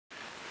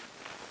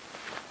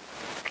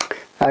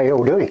How you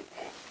all doing?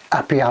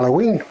 Happy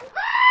Halloween!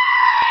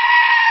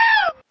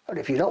 And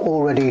if you're not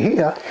already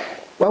here,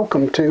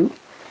 welcome to...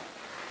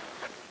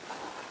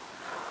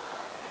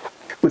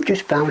 We've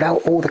just found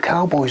out all the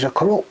cowboys are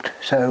corrupt,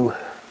 so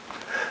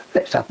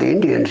let's have the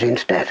Indians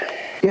instead.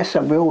 Yes,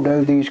 I will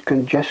know these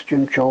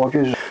congestion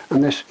charges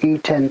and this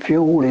E10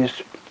 fuel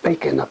is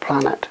making the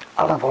planet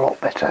a hell of a lot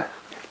better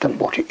than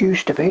what it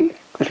used to be.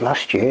 Because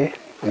last year,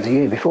 and the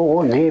year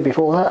before, and the year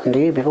before that, and the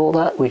year before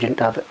that, we didn't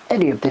have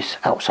any of this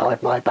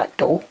outside my back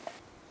door.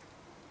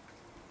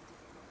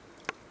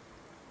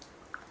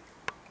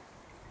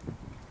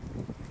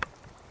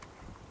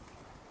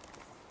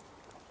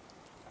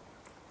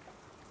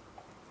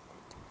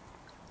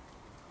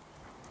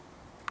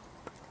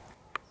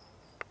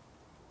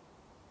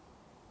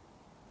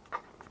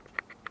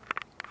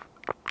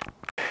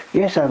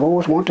 Yes, I've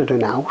always wanted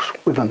an house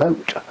with a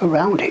moat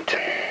around it.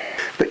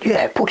 But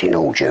yeah, putting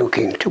all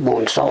joking to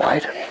one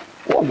side,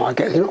 what am I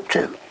getting up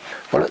to?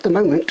 Well, at the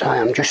moment I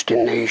am just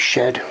in the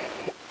shed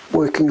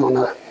working on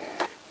a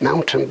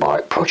mountain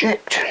bike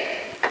project.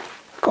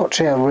 Got to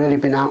say, I've really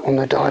been out on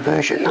the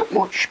diversion that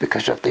much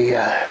because of the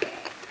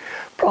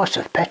price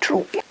of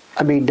petrol.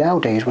 I mean,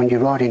 nowadays when you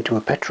ride into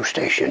a petrol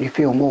station you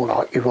feel more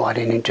like you're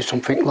riding into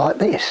something like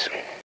this.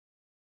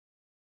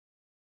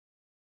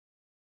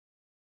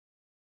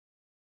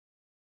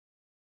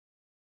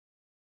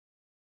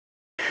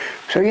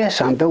 So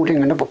yes, I'm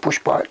building another push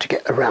bike to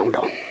get around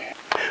on.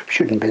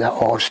 Shouldn't be that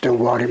hard still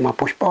riding my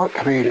push bike.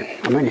 I mean,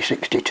 I'm only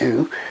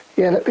 62.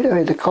 Yeah, let me know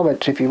in the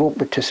comments if you want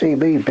me to see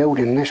me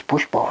building this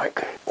push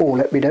bike. Or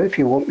let me know if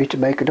you want me to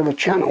make another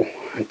channel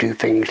and do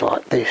things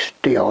like this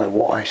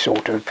DIY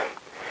sort of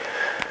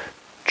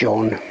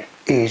John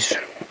is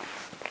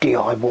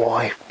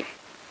DIY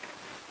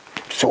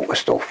sort of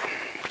stuff.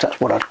 That's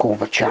what I'd call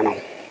the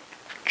channel.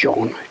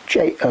 John,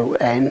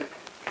 Jon,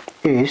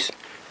 is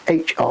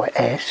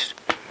HIS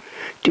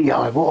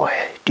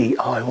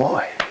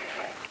DIY.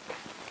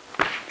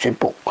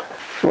 Simple.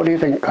 What do you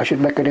think? I should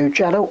make a new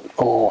channel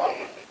or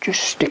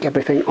just stick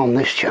everything on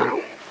this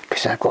channel?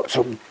 Because I've got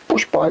some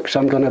push bikes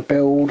I'm going to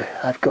build.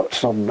 I've got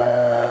some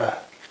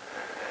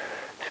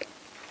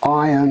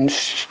iron,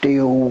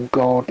 steel,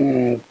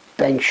 garden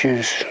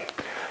benches,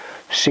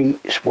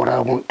 seats, what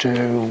I want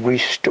to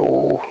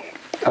restore.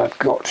 I've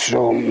got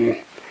some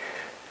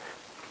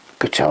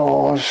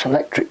guitars,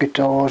 electric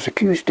guitars,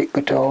 acoustic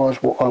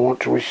guitars, what I want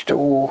to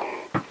restore.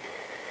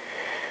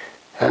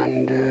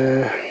 And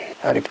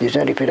if there's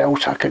anything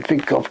else I can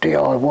think of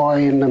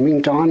DIY in the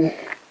meantime,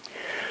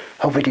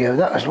 I'll video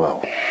that as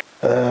well.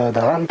 The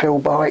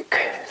Landfill bike,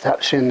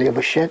 that's in the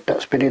other shed.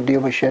 That's been in the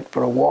other shed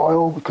for a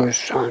while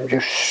because I'm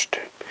just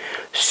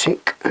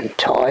sick and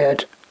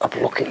tired of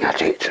looking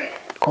at it.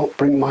 Can't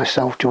bring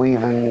myself to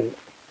even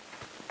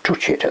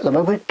touch it at the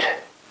moment.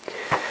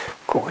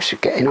 Of course,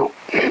 it's getting up.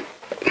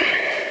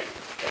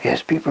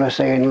 Yes, people are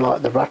saying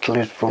like the rattle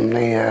is from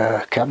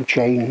the cam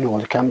chain or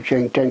the cam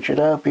chain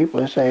tensioner.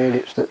 People are saying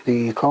it's that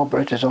the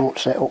carburetors aren't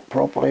set up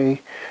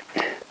properly,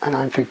 and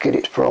I'm thinking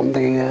it's from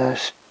the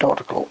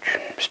starter clutch,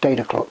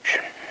 stator clutch,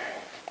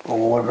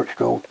 or whatever it's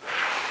called.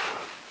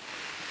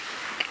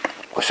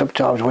 Or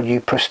sometimes when you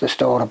press the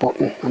starter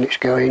button and it's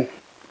going,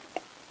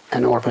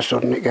 and all of a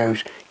sudden it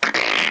goes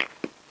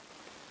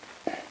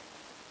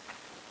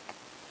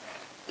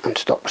and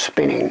stops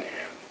spinning.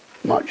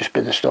 Might just be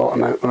the starter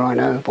motor, I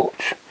know, but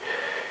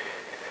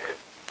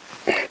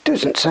it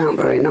doesn't sound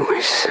very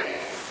nice.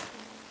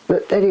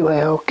 But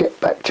anyway, I'll get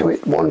back to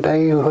it one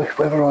day,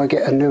 whether I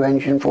get a new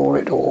engine for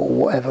it or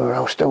whatever,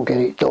 I'll still get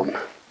it done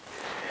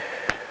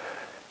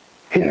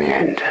in the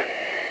end.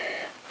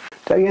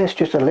 So yes,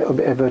 just a little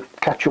bit of a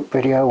catch-up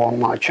video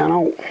on my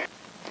channel.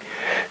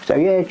 So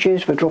yeah,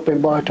 cheers for dropping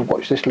by to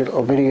watch this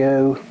little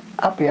video.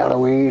 Happy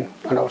Halloween,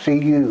 and I'll see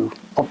you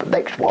on the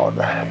next one.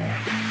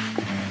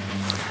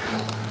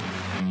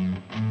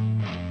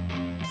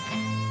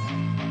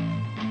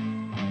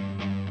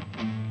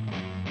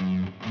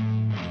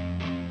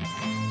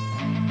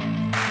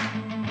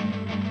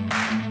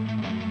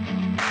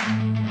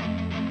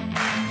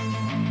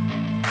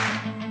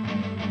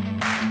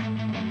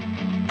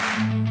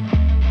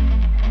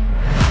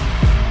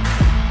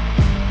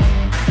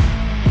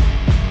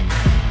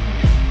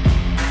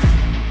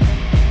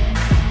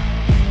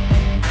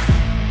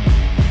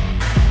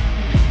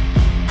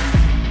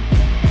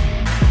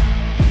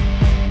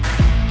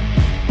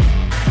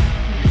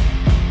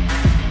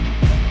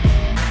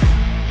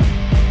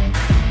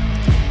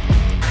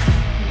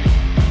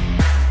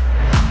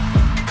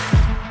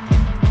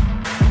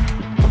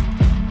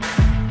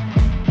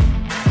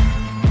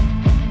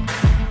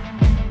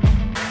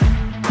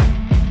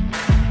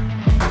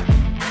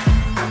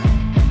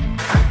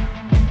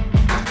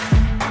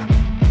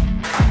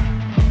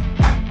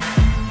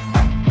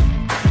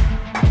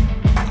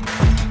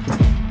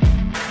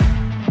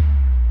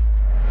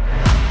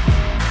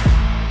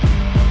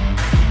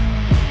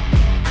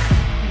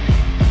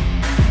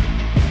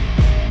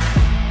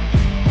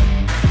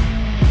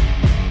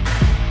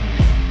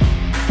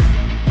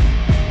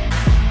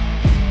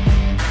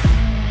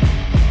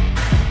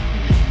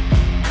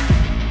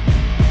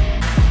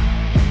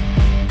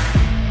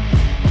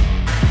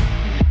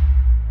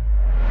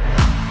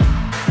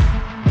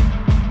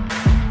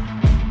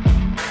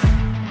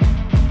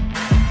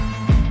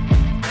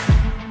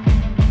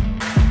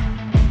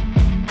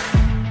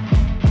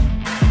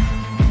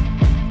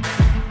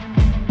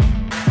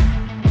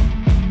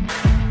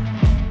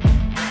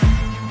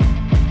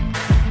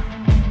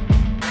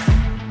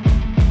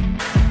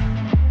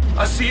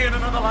 See you in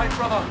another life,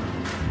 brother.